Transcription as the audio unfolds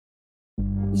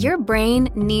Your brain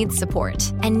needs support,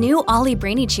 and new Ollie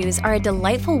Brainy Chews are a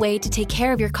delightful way to take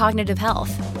care of your cognitive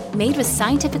health. Made with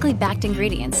scientifically backed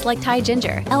ingredients like Thai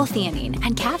ginger, L-theanine,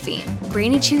 and caffeine,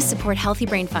 Brainy Chews support healthy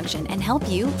brain function and help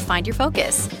you find your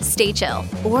focus, stay chill,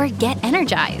 or get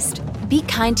energized. Be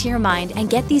kind to your mind and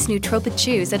get these nootropic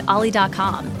chews at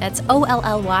ollie.com. That's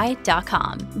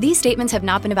OLLY.com. These statements have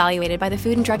not been evaluated by the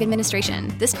Food and Drug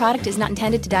Administration. This product is not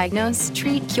intended to diagnose,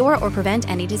 treat, cure, or prevent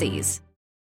any disease.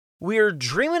 We're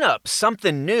dreaming up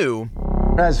something new.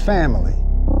 As family,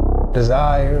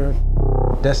 desire,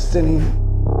 destiny,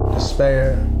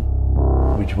 despair.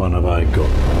 Which one have I got?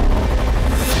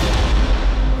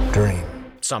 Dream.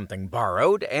 Something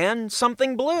borrowed and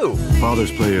something blue.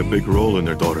 Fathers play a big role in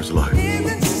their daughter's life.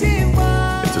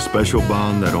 It's a special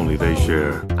bond that only they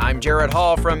share. I'm Jared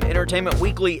Hall from Entertainment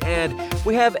Weekly, and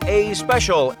we have a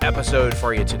special episode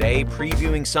for you today,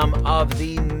 previewing some of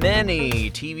the many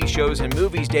TV shows and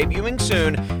movies debuting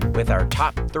soon with our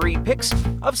top 3 picks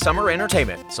of summer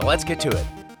entertainment. So let's get to it.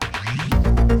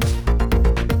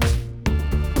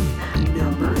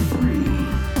 Number 3.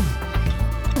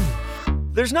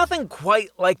 There's nothing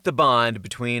quite like the bond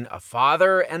between a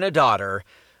father and a daughter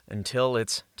until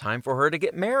it's time for her to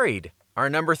get married. Our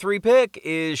number 3 pick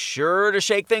is sure to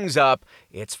shake things up.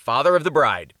 It's Father of the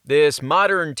Bride. This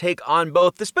modern take on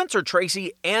both the Spencer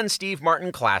Tracy and Steve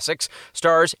Martin classics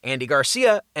stars Andy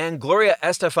Garcia and Gloria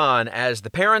Estefan as the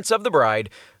parents of the bride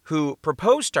who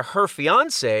propose to her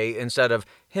fiancé instead of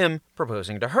him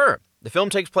proposing to her. The film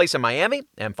takes place in Miami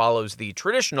and follows the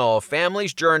traditional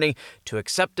family's journey to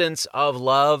acceptance of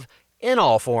love in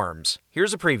all forms.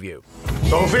 Here's a preview.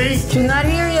 Sophie? She's not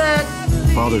here yet.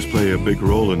 Fathers play a big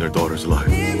role in their daughter's life.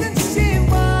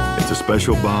 It's a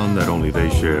special bond that only they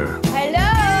share.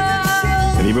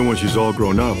 Hello? And even when she's all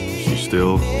grown up, she's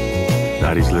still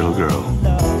Daddy's little girl.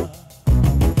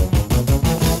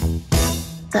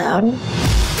 Dad?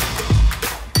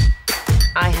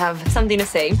 I have something to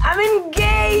say. I'm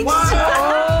engaged!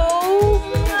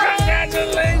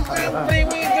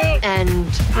 And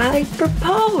I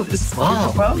propose.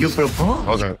 Wow, you proposed?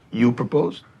 Hold on. You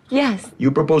proposed? Yes.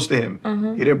 You proposed to him.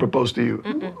 He didn't propose to you.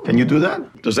 Can you do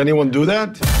that? Does anyone do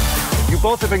that? You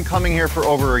both have been coming here for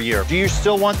over a year. Do you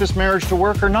still want this marriage to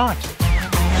work or not?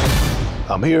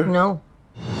 I'm here. No.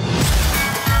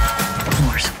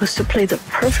 We're supposed to play the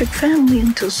perfect family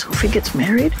until Sophie gets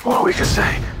married. Or we could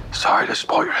say, sorry to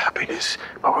spoil your happiness,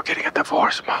 but we're getting a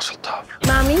divorce. Mazel tov.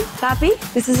 Mommy, Papi,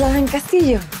 this is Ellen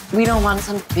Castillo. We don't want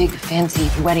some big fancy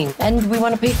wedding, and we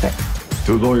want to pay for it.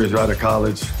 2 lawyers out of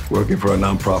college working for a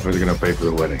nonprofit are going to pay for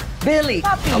the wedding. Billy!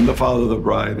 I'm the father of the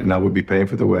bride, and I will be paying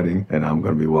for the wedding, and I'm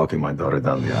going to be walking my daughter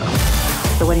down the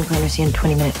aisle. The wedding planner's here in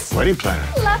 20 minutes. Wedding planner?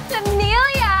 Left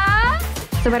Amelia!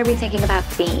 So what are we thinking about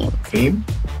theme? Theme?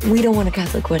 We don't want a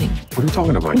Catholic wedding. What are you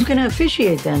talking about? Who's gonna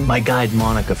officiate then? My guide,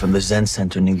 Monica, from the Zen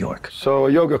Center, New York. So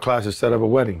a yoga class instead of a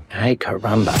wedding. Hey,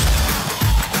 caramba.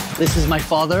 This is my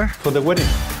father. For the wedding.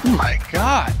 Oh, my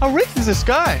God. How rich is this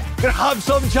guy? Have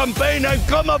some champagne and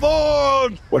come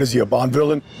aboard! What is he, a Bond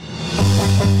villain?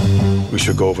 We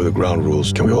should go over the ground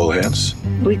rules. Can we hold hands?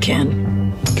 We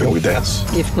can, Can we dance?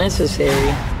 if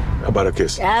necessary. How about a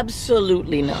kiss?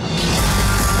 Absolutely not.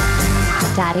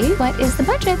 Daddy, what is the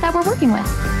budget that we're working with?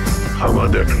 How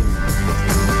about dinner?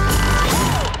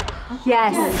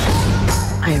 Yes.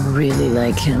 I really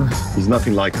like him. He's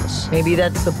nothing like us. Maybe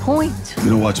that's the point.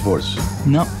 You don't watch sports.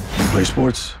 No, You play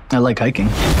sports. I like hiking.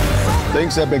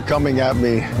 Things have been coming at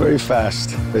me very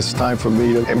fast. It's time for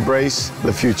me to embrace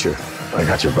the future. I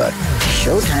got your back.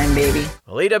 Showtime, baby.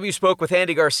 Well, EW spoke with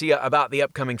Andy Garcia about the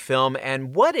upcoming film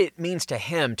and what it means to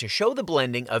him to show the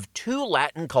blending of 2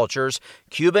 Latin cultures,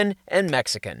 Cuban and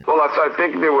Mexican. Well, I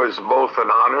think there was both an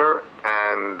honor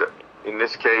and, in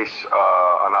this case,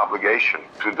 an obligation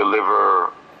to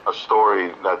deliver a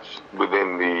story that's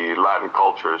within the Latin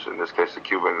cultures, in this case the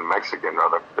Cuban and Mexican,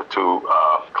 are the 2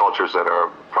 cultures that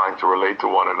are trying to relate to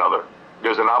one another.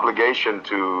 There's an obligation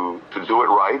to do it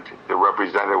right, to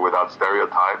represent it without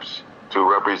stereotypes, to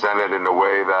represent it in a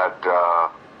way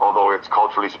that, although it's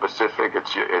culturally specific,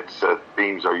 its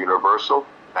themes are universal.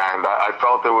 And I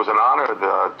felt it was an honor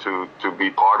to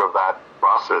be part of that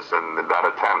process and that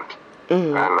attempt.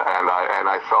 And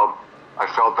I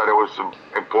felt that it was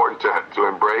important to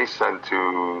embrace and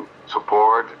to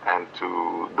support and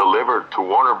to deliver to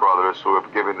Warner Brothers, who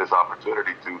have given this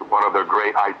opportunity to one of their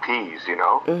great IPs,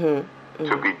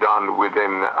 to be done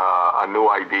within a new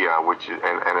idea,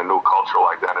 and a new cultural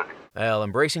identity. Well,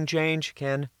 embracing change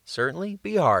can certainly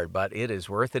be hard, but it is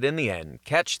worth it in the end.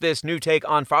 Catch this new take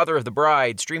on Father of the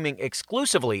Bride streaming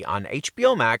exclusively on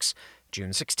HBO Max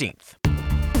June 16th.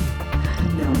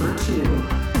 Number 2.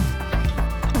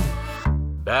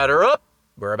 Batter up!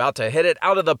 We're about to hit it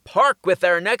out of the park with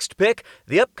our next pick,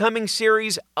 the upcoming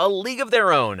series A League of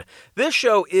Their Own. This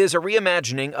show is a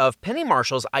reimagining of Penny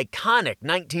Marshall's iconic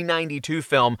 1992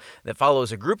 film that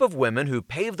follows a group of women who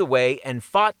paved the way and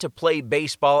fought to play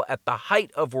baseball at the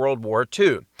height of World War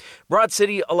II. Broad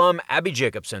City alum Abby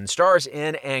Jacobson stars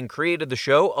in and created the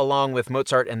show along with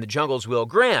Mozart and the Jungle's Will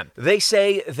Graham. They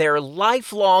say their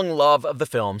lifelong love of the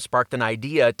film sparked an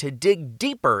idea to dig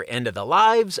deeper into the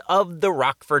lives of the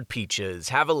Rockford Peaches.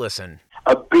 Have a listen.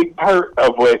 A big part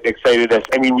of what excited us,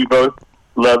 I mean, we both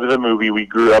loved the movie, we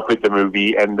grew up with the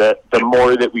movie, and the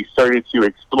more that we started to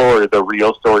explore the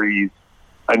real stories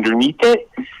underneath it,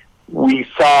 we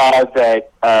saw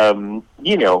that,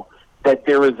 that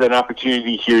there was an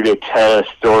opportunity here to tell a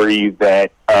story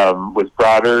that was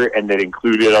broader and that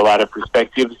included a lot of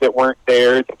perspectives that weren't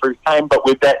there the first time, but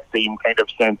with that same kind of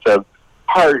sense of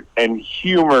heart and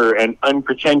humor and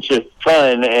unpretentious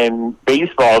fun and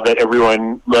baseball that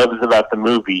everyone loves about the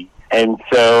movie. And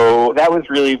so that was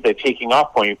really the taking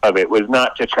off point of it, was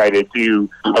not to try to do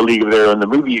A League of Their Own, the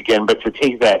movie again, but to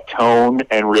take that tone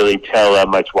and really tell a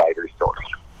much wider story.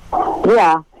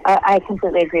 Yeah, I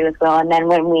completely agree with Will. And then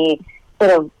when we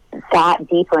sort of got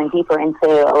deeper and deeper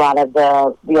into a lot of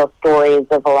the real stories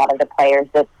of a lot of the players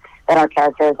that our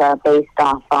characters are based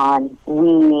off on,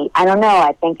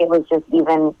 I think it was just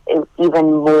even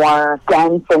more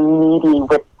dense and meaty,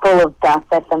 with full of stuff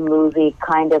that the movie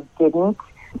kind of didn't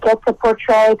get to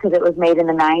portray because it was made in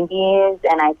the 90s.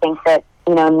 And I think that,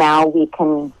 now we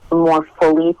can more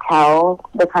fully tell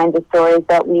the kinds of stories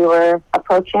that we were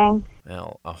approaching.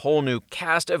 Well, a whole new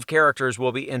cast of characters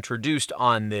will be introduced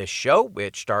on this show,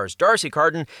 which stars Darcy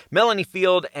Carden, Melanie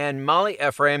Field, and Molly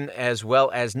Ephraim, as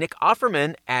well as Nick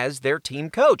Offerman as their team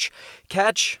coach.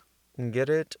 Catch, get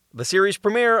it, the series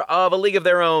premiere of A League of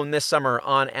Their Own this summer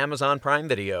on Amazon Prime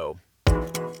Video.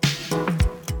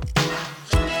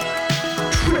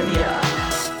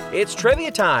 It's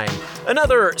trivia time!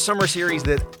 Another summer series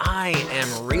that I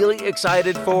am really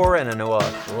excited for, and I know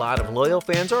a lot of loyal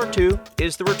fans are too,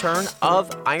 is the return of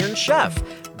Iron Chef.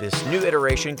 This new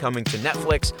iteration coming to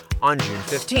Netflix on June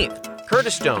 15th.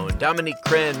 Curtis Stone, Dominique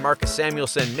Crenn, Marcus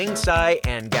Samuelsson, Ming Tsai,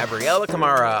 and Gabriella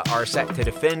Camara are set to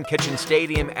defend Kitchen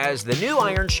Stadium as the new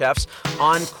Iron Chefs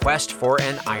on quest for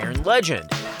an Iron Legend.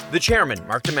 The chairman,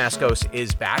 Mark Damascos,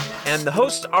 is back, and the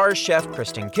hosts are Chef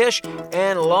Kristen Kish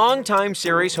and longtime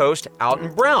series host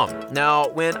Alton Brown. Now,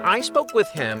 when I spoke with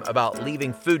him about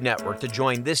leaving Food Network to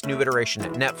join this new iteration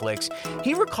at Netflix,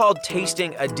 he recalled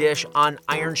tasting a dish on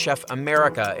Iron Chef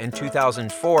America in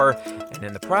 2004, and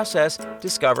in the process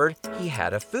discovered he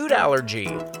had a food allergy.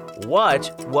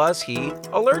 What was he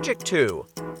allergic to?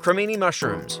 Cremini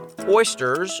mushrooms,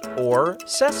 oysters, or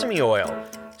sesame oil?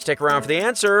 Stick around for the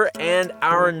answer and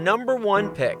our number one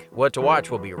pick. What to watch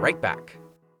will be right back.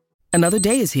 Another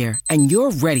day is here, and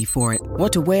you're ready for it.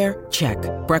 What to wear? Check.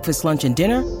 Breakfast, lunch, and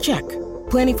dinner? Check.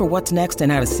 Planning for what's next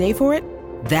and how to save for it?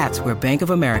 That's where Bank of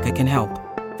America can help.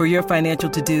 For your financial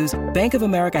to-dos, Bank of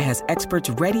America has experts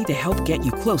ready to help get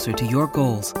you closer to your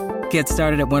goals. Get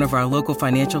started at one of our local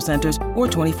financial centers or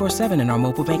 24/7 in our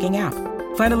mobile banking app.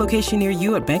 Find a location near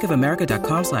you at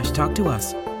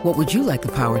bankofamerica.com/talktous. What would you like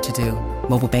the power to do?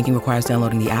 Mobile banking requires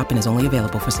downloading the app and is only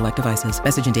available for select devices.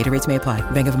 Message and data rates may apply.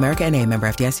 Bank of America NA, member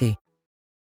FDIC.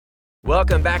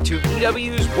 Welcome back to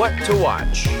EW's What to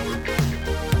Watch.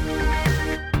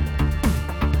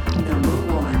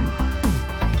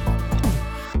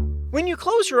 When you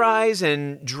close your eyes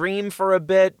and dream for a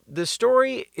bit, the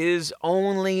story is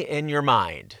only in your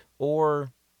mind.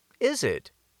 Or is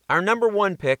it? Our number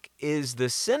one pick is the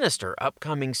sinister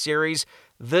upcoming series,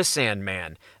 The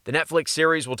Sandman. The Netflix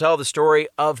series will tell the story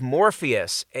of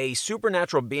Morpheus, a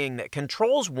supernatural being that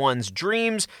controls one's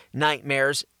dreams,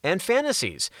 nightmares, and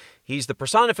fantasies. He's the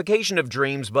personification of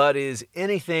dreams, but is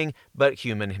anything but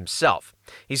human himself.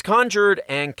 He's conjured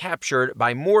and captured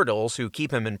by mortals who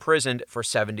keep him imprisoned for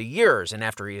 70 years, and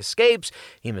after he escapes,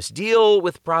 he must deal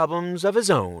with problems of his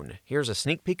own. Here's a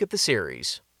sneak peek at the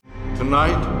series.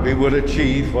 Tonight, we will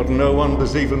achieve what no one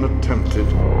has even attempted.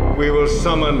 We will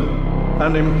summon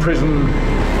and imprison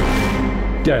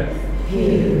death.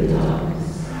 Here it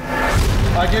comes.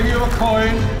 I give you a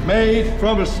coin made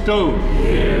from a stone.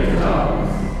 Here it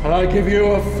comes. And I give you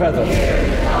a feather. Here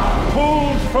it comes.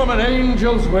 Pulled from an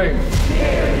angel's wing.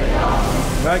 Here it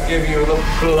comes. And I give you the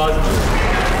blood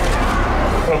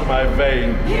from my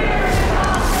vein. Here it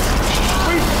comes.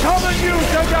 We summon you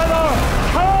together!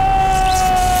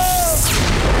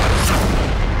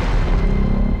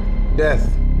 Death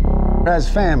has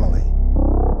family,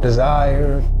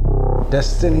 desire,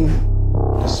 destiny,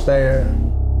 despair.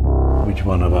 Which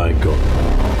one have I got?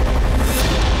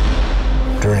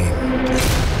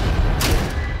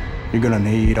 You're gonna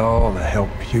need all the help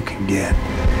you can get.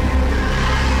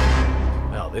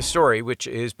 Well, this story, which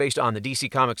is based on the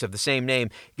DC Comics of the same name,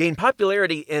 gained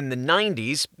popularity in the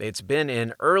 90s. It's been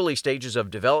in early stages of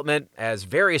development as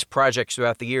various projects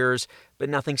throughout the years, but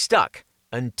nothing stuck.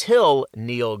 Until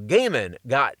Neil Gaiman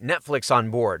got Netflix on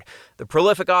board. The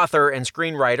prolific author and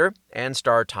screenwriter and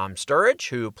star Tom Sturridge,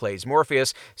 who plays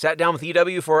Morpheus, sat down with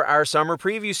EW for our summer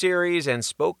preview series and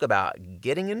spoke about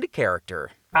getting into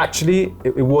character. Actually,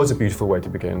 it was a beautiful way to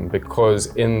begin,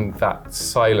 because in that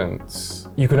silence,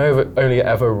 you can only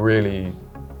ever really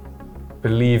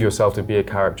believe yourself to be a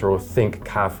character or think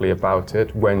carefully about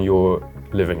it when you're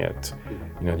living it.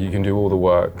 You know, you can do all the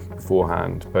work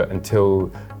beforehand, but until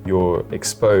you're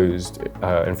exposed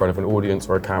in front of an audience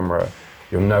or a camera,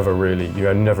 you never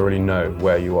really know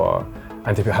where you are.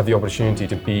 And to have the opportunity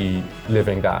to be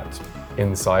living that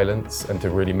in silence and to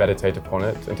really meditate upon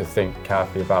it and to think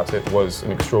carefully about it was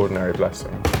an extraordinary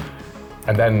blessing.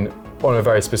 And then on a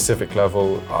very specific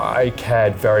level, I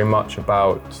cared very much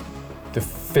about the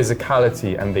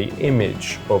physicality and the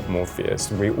image of Morpheus.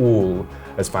 We all,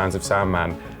 as fans of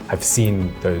Sandman, have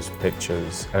seen those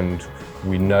pictures, and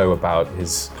we know about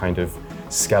his kind of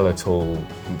skeletal,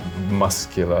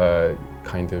 muscular,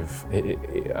 kind of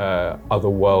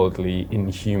otherworldly,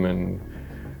 inhuman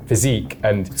physique.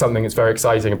 And something that's very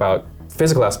exciting about the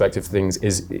physical aspect of things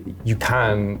is you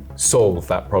can solve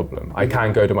that problem. I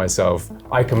can go to myself,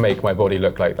 I can make my body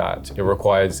look like that. It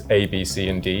requires A, B, C,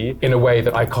 and D in a way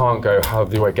that I can't go, how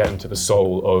do I get into the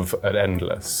soul of an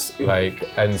endless?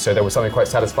 And so there was something quite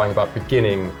satisfying about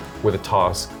beginning with a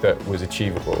task that was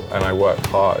achievable. And I worked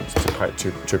hard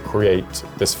to create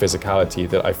this physicality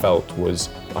that I felt was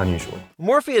unusual.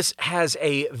 Morpheus has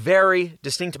a very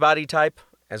distinct body type,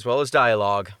 as well as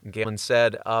dialogue. Gaiman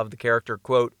said of the character,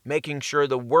 quote, making sure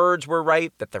the words were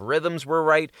right, that the rhythms were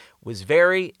right, was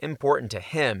very important to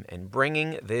him in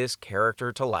bringing this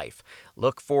character to life.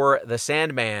 Look for The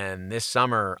Sandman this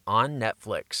summer on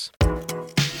Netflix.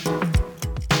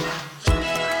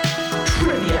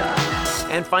 Trivia.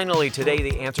 And finally, today,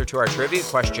 the answer to our trivia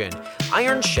question.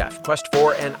 Iron Chef, Quest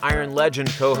 4, and Iron Legend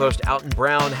co-host Alton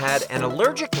Brown had an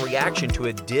allergic reaction to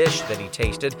a dish that he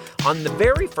tasted on the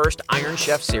very first Iron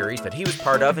Chef series that he was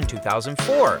part of in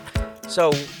 2004.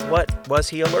 So what was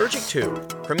he allergic to?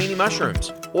 Cremini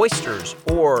mushrooms, oysters,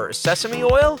 or sesame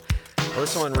oil? Well,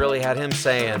 this one really had him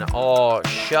saying, "Aw,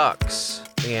 shucks."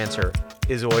 The answer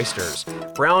is oysters.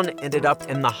 Brown ended up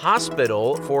in the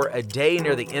hospital for a day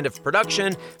near the end of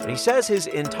production, but he says his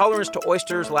intolerance to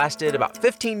oysters lasted about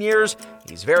 15 years.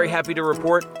 He's very happy to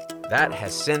report that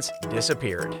has since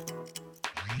disappeared.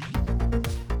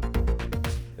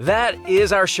 That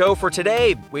is our show for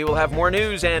today. We will have more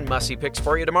news and must-see picks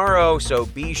for you tomorrow, so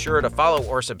be sure to follow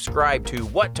or subscribe to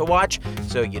What to Watch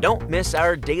so you don't miss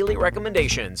our daily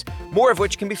recommendations, more of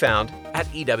which can be found at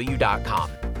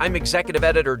EW.com. I'm Executive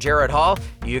Editor Jared Hall.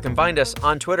 You can find us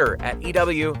on Twitter at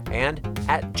EW and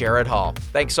at Jared Hall.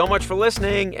 Thanks so much for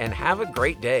listening and have a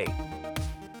great day.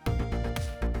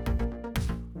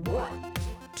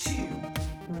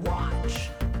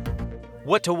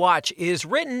 What to Watch is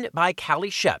written by Callie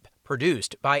Shep,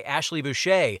 produced by Ashley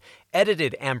Boucher,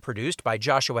 edited and produced by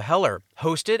Joshua Heller,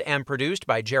 hosted and produced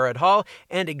by Jared Hall,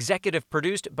 and executive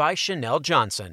produced by Chanel Johnson.